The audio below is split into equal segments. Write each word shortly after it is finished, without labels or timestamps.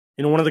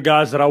One of the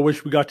guys that I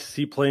wish we got to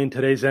see play in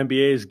today's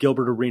NBA is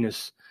Gilbert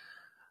Arenas.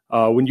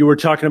 When you were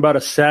talking about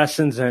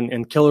assassins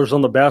and killers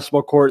on the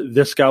basketball court,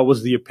 this guy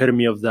was the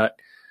epitome of that.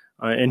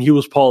 And he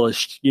was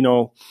polished.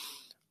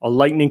 A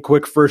lightning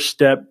quick first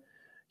step.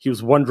 He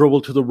was one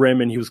dribble to the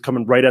rim, and he was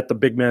coming right at the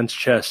big man's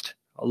chest.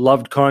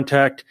 Loved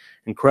contact,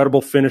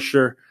 incredible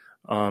finisher,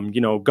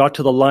 got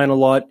to the line a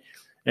lot.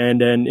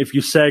 And then if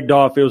you sagged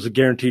off, it was a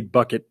guaranteed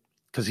bucket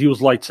because he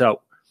was lights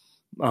out.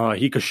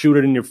 He could shoot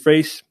it in your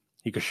face.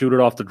 He could shoot it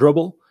off the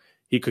dribble.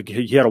 He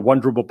had a one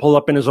dribble pull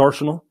up in his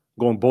arsenal,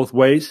 going both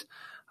ways.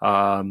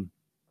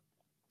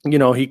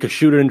 He could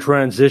shoot it in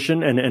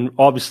transition and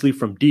obviously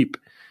from deep.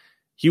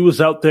 He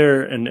was out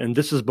there, and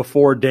this is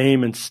before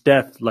Dame and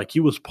Steph, like he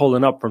was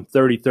pulling up from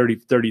 30,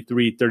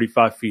 33,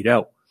 35 feet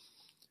out.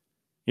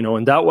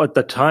 And that at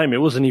the time,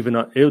 it wasn't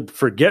even,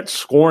 forget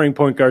scoring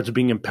point guards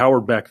being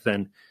empowered back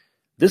then.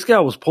 This guy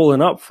was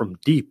pulling up from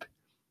deep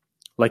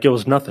like it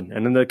was nothing.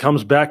 And then it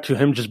comes back to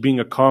him just being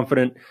a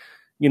confident,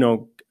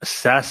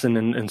 assassin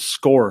and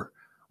scorer.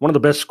 One of the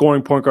best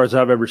scoring point guards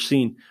I've ever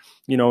seen,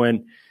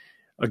 and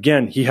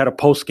again, he had a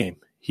post game.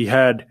 He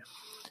had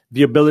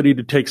the ability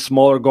to take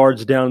smaller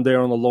guards down there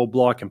on the low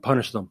block and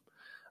punish them.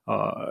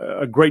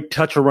 A great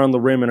touch around the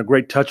rim and a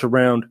great touch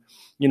around,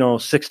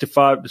 5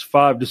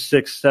 to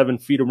 6, 7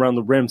 feet around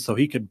the rim so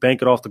he could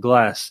bank it off the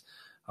glass.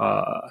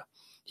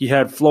 He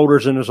had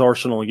floaters in his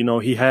arsenal.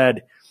 He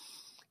had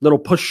little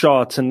push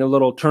shots and the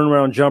little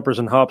turnaround jumpers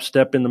and hop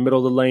step in the middle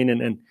of the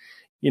lane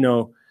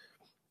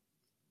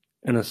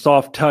and a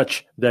soft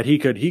touch that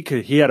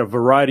he had a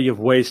variety of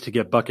ways to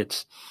get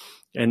buckets.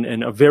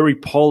 And a very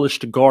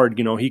polished guard,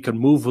 he could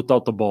move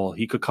without the ball.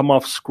 He could come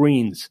off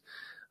screens.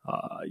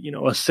 A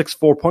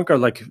 6'4" point guard.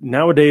 Like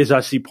nowadays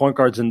I see point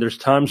guards and there's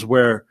times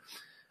where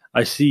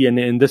I see,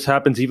 and this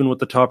happens even with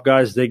the top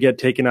guys, they get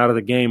taken out of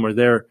the game or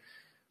their,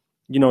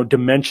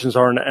 dimensions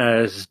aren't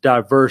as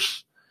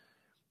diverse.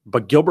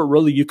 But Gilbert,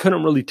 really, you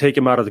couldn't really take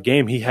him out of the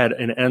game. He had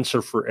an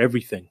answer for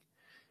everything.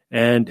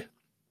 And,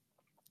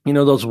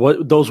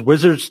 those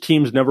Wizards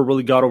teams never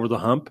really got over the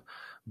hump.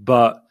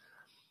 But,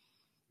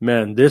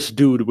 man, this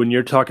dude, when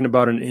you're talking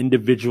about an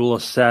individual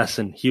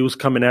assassin, he was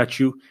coming at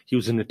you. He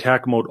was in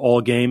attack mode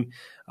all game.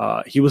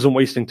 He wasn't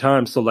wasting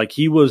time. So,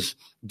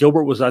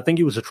 Gilbert was, I think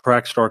he was a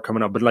track star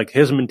coming up. But,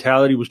 his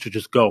mentality was to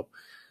just go.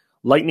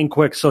 Lightning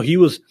quick. So, he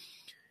was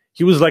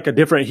like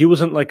he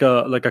wasn't like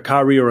a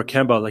Kyrie or a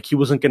Kemba. He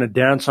wasn't going to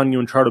dance on you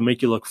and try to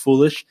make you look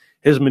foolish.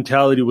 His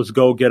mentality was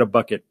go get a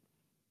bucket,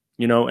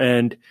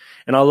 and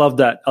I love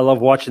that. I love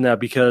watching that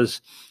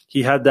because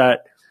he had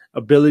that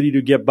ability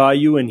to get by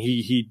you, and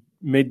he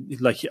made,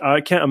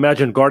 I can't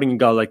imagine guarding a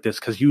guy like this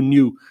because you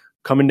knew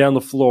coming down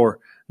the floor,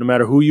 no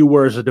matter who you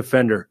were as a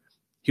defender,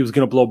 he was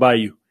going to blow by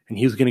you and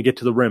he was going to get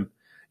to the rim.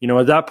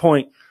 At that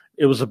point,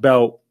 it was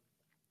about,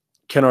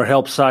 can our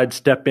help side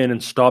step in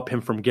and stop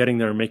him from getting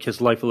there and make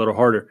his life a little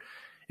harder?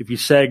 If you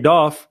sagged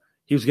off,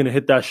 he was going to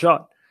hit that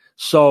shot.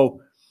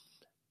 So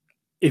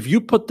if you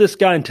put this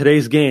guy in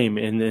today's game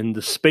and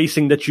the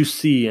spacing that you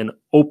see and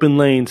open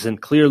lanes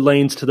and clear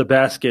lanes to the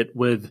basket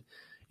with,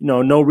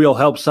 no real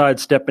help side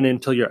stepping in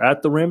until you're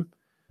at the rim,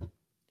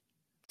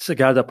 it's a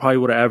guy that probably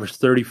would have averaged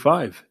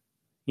 35.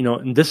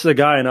 And this is a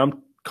guy, and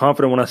I'm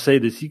confident when I say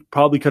this, he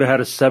probably could have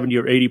had a 70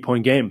 or 80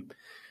 point game.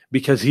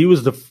 Because he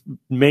was the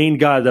main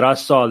guy that I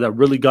saw that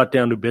really got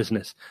down to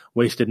business,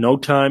 wasted no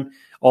time.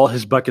 All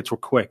his buckets were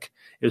quick.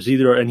 It was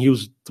and he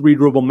was 3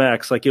 dribble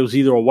max. It was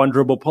either a 1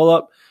 dribble pull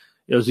up,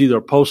 it was either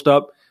a post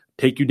up,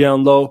 take you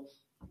down low,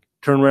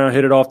 turn around,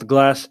 hit it off the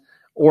glass,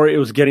 or it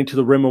was getting to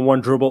the rim in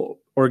 1 dribble,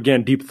 or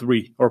again, deep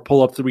 3, or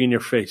pull up 3 in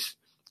your face,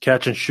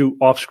 catch and shoot,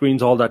 off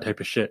screens, all that type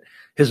of shit.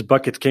 His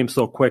buckets came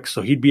so quick,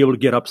 so he'd be able to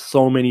get up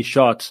so many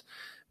shots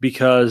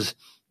because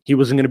he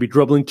wasn't going to be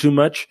dribbling too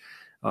much.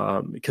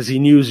 Because he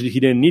knew he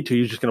didn't need to.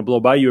 He was just going to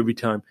blow by you every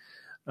time.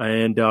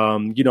 And,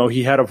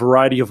 he had a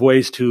variety of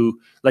ways to,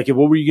 what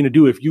were you going to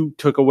do if you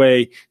took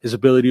away his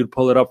ability to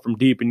pull it up from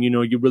deep and,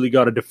 you really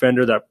got a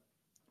defender that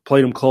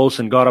played him close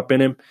and got up in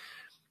him?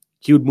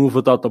 He would move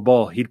without the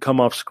ball. He'd come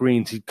off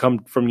screens. He'd come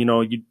from,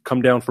 you'd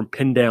come down from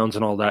pin downs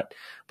and all that.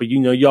 But,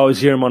 you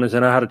always hear him on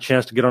and I had a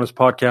chance to get on his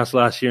podcast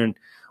last year and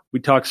we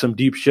talked some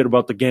deep shit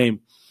about the game.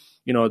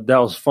 That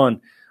was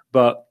fun.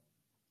 But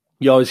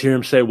you always hear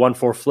him say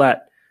 1-4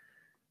 flat.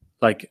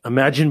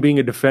 Imagine being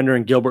a defender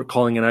and Gilbert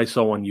calling an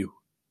ISO on you,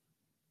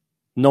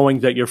 knowing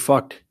that you're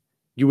fucked.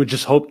 You would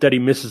just hope that he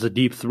misses a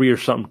deep 3 or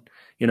something,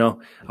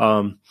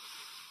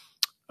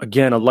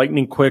 Again, a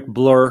lightning quick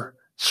blur,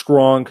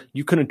 strong.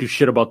 You couldn't do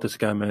shit about this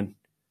guy, man.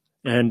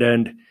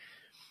 And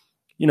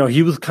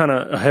he was kind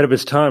of ahead of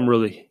his time,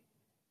 really.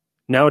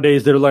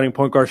 Nowadays, they're letting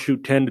point guards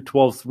shoot 10 to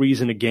 12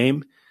 threes in a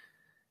game.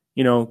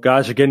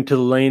 Guys are getting to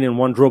the lane in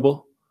 1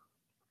 dribble.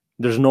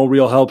 There's no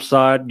real help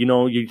side.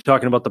 You're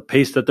talking about the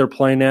pace that they're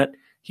playing at.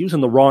 He was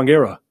in the wrong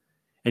era,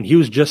 and he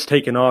was just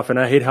taking off, and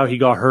I hate how he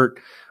got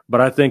hurt.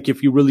 But I think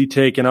if you really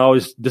take, and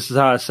this is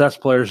how I assess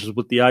players is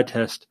with the eye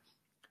test.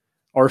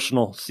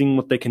 Arsenal, seeing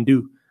what they can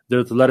do, their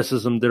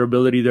athleticism, their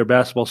ability, their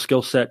basketball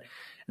skill set.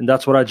 And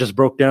that's what I just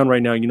broke down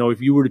right now.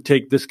 If you were to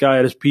take this guy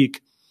at his peak,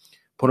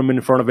 put him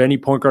in front of any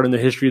point guard in the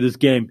history of this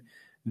game,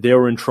 they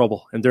were in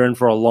trouble, and they're in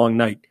for a long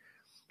night.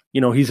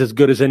 He's as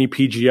good as any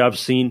PG I've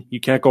seen. You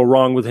can't go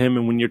wrong with him.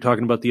 And when you're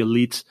talking about the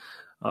elites,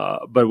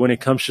 but when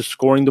it comes to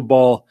scoring the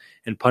ball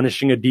and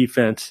punishing a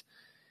defense,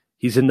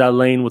 he's in that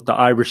lane with the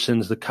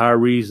Iversons, the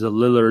Kyries, the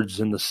Lillards,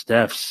 and the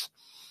Stephs.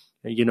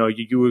 And,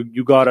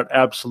 you got an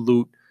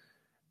absolute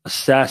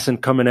assassin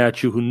coming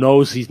at you who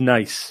knows he's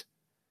nice.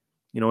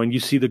 And you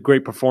see the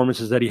great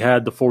performances that he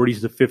had, the 40s,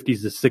 the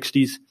 50s, the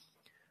 60s.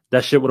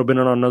 That shit would have been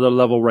on another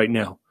level right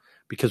now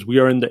because we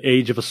are in the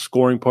age of a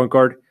scoring point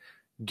guard.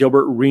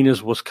 Gilbert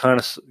Arenas was kind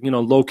of,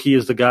 low-key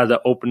is the guy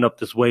that opened up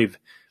this wave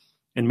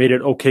and made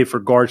it okay for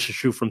guards to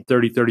shoot from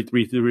 30,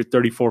 33,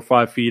 34,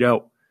 5 feet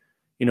out,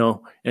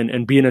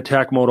 and be in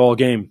attack mode all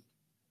game.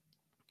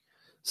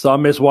 So I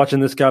miss watching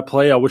this guy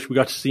play. I wish we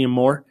got to see him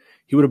more.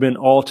 He would have been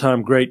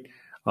all-time great,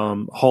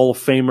 Hall of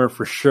Famer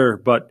for sure.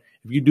 But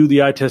if you do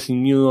the eye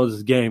testing, you know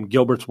this game.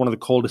 Gilbert's one of the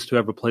coldest to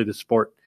ever play this sport.